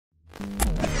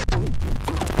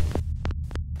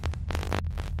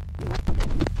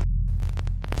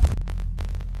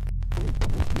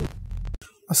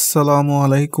Assalamu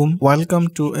alaikum. Welcome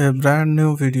to a brand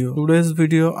new video. Today's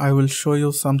video I will show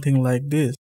you something like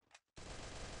this.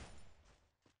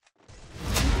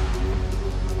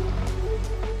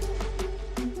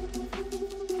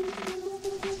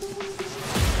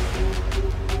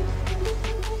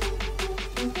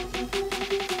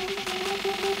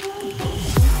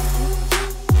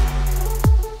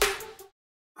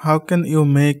 How can you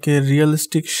make a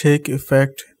realistic shake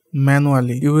effect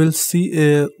manually? You will see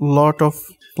a lot of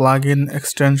plugin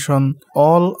extension,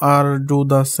 all are do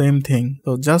the same thing.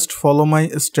 So just follow my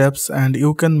steps and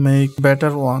you can make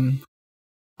better one.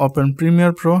 Open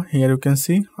Premiere Pro. Here you can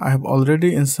see I have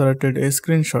already inserted a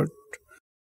screenshot.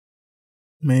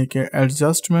 Make a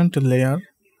adjustment layer.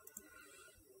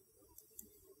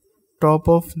 Top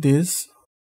of this,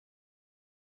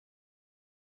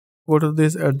 go to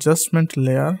this adjustment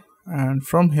layer and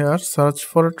from here search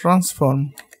for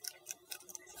transform.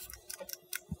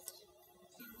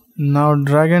 Now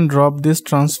drag and drop this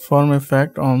transform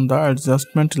effect on the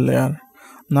adjustment layer.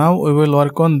 Now we will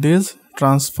work on this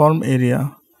transform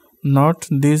area, not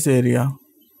this area.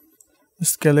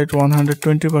 Scale it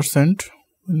 120%.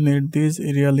 We need this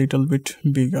area little bit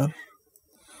bigger.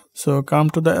 So come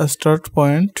to the start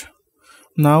point.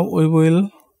 Now we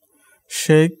will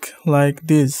shake like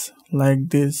this,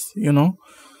 this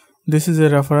is a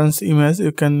reference image,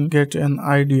 you can get an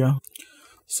idea.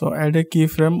 So add a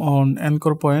keyframe on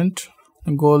anchor point,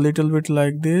 go a little bit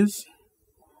like this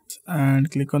and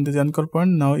click on this anchor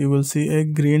point. Now you will see a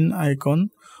green icon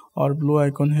or blue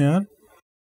icon here.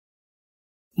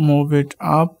 Move it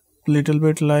up little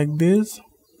bit like this.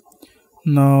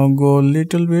 Now go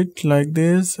little bit like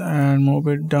this and move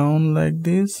it down like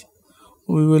this.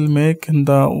 We will make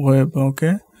the web,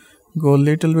 okay? Go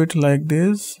little bit like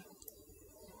this,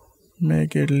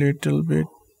 make it little bit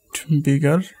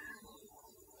bigger.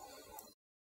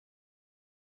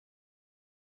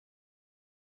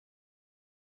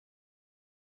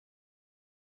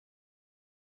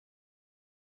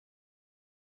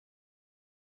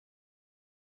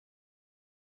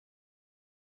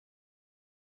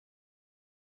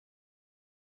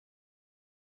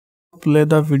 Play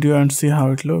the video and see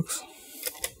how it looks.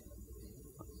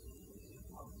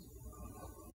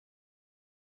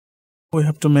 We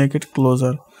have to make it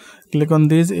closer. Click on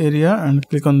this area and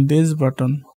click on this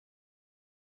button.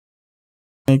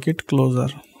 Make it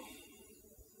closer.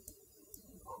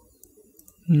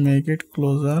 Make it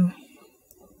closer.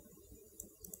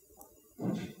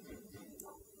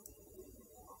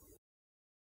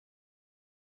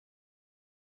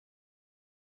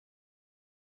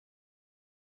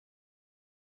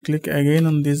 Click again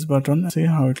on this button and see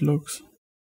how it looks.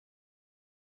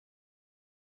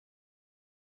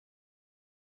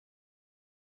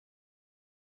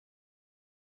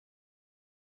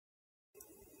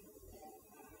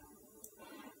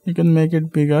 You can make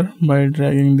it bigger by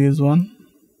dragging this one.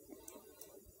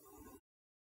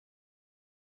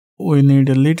 We need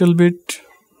a little bit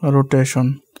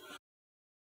rotation.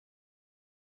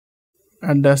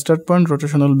 At the start point,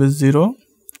 rotation will be 0.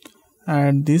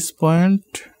 At this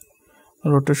point,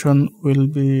 rotation will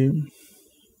be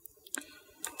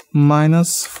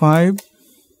 -5.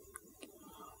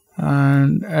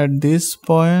 And at this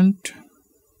point,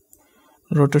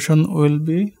 rotation will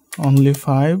be only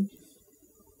 5.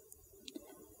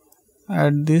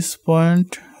 At this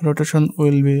point, rotation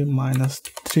will be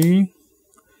 -3.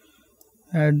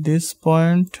 At this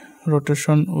point,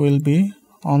 rotation will be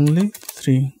only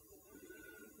 3.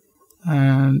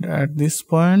 And at this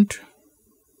point,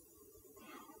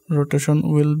 rotation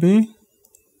will be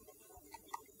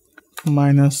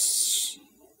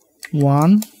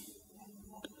 -1.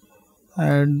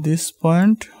 At this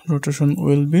point, rotation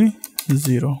will be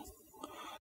 0.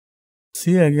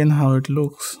 See again how it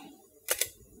looks.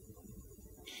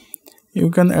 You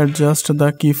can adjust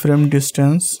the keyframe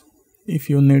distance if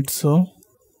you need so.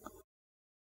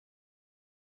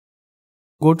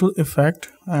 Go to effect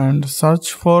and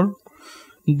search for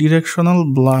directional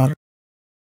blur.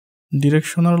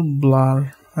 Directional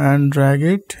blur and drag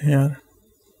it here.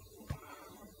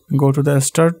 Go to the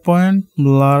start point,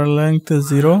 blur length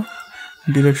 0,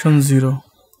 direction 0.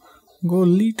 Go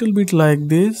little bit like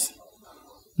this.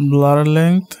 Blur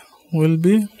length will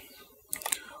be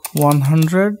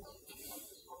 100.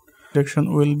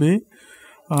 Direction will be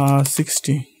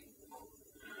 60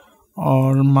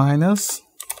 or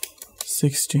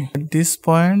 -60. At this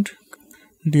point,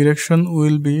 direction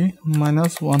will be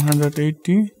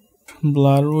 -180.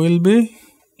 Blur will be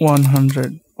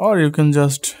 100. Or you can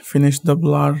just finish the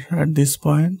blur at this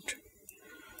point.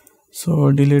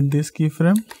 So delete this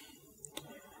keyframe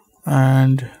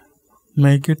and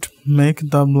make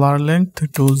the blur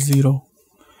length to 0,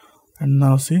 and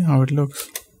now see how it looks.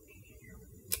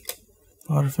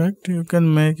 Perfect. You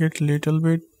can make it little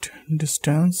bit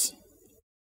distance.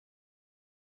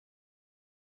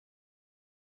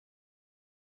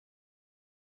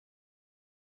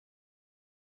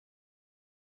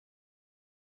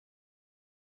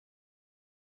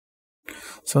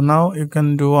 So now you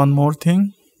can do one more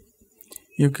thing.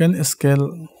 You can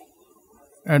scale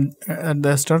at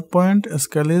the start point.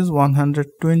 Scale is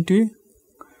 120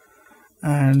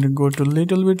 and go to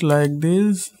little bit like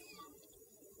this.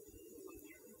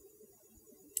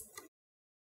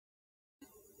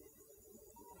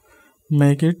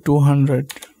 Make it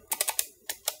 200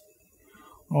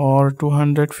 or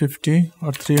 250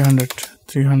 or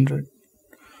 300.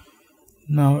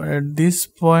 Now at this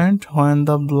point, when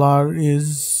the blur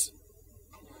is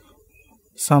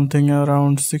something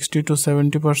around 60 to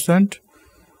 70%,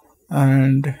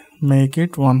 and make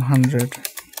it 100.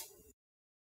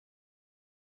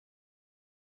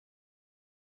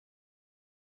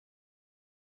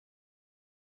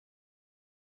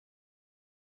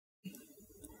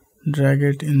 Drag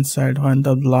it inside. When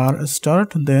the blur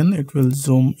start, then it will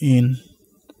zoom in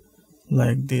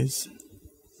like this,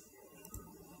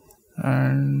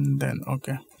 and then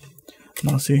okay.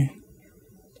 Now see,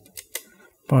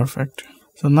 perfect.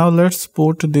 So now let's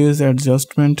put this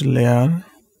adjustment layer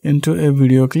into a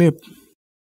video clip.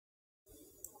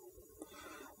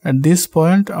 At this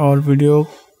point our video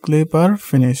clip are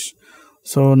finished.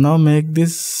 So now make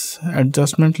this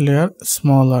adjustment layer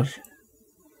smaller,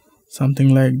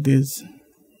 something like this.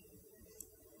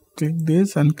 Click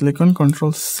this and click on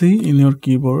Ctrl C in your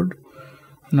keyboard.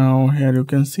 Now here you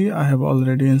can see I have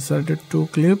already inserted 2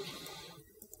 clips.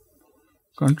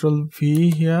 Ctrl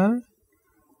V here,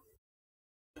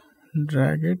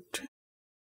 drag it.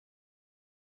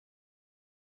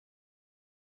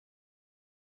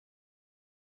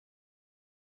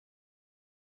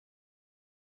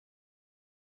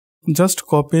 Just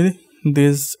copy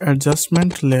this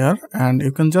adjustment layer and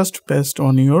you can just paste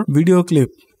on your video clip.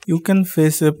 You can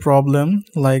face a problem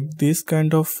like this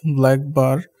kind of black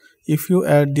bar if you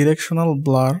add directional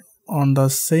blur on the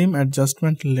same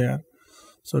adjustment layer.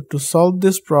 So to solve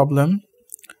this problem,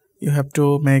 you have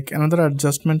to make another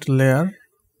adjustment layer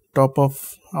top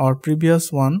of our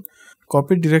previous one.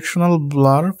 Copy directional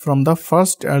blur from the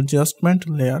first adjustment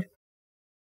layer.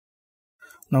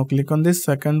 Now click on this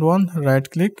second one, right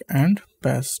click and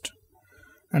paste,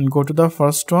 and go to the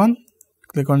first one,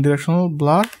 click on directional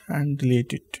blur and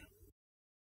delete it.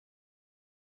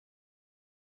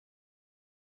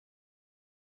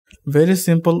 Very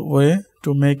simple way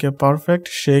to make a perfect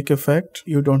shake effect.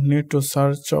 You don't need to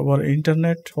search over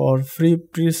internet for free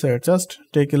preset. Just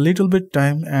take a little bit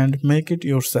time and make it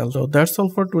yourself. So that's all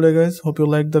for today guys. Hope you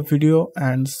liked the video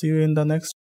and see you in the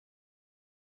next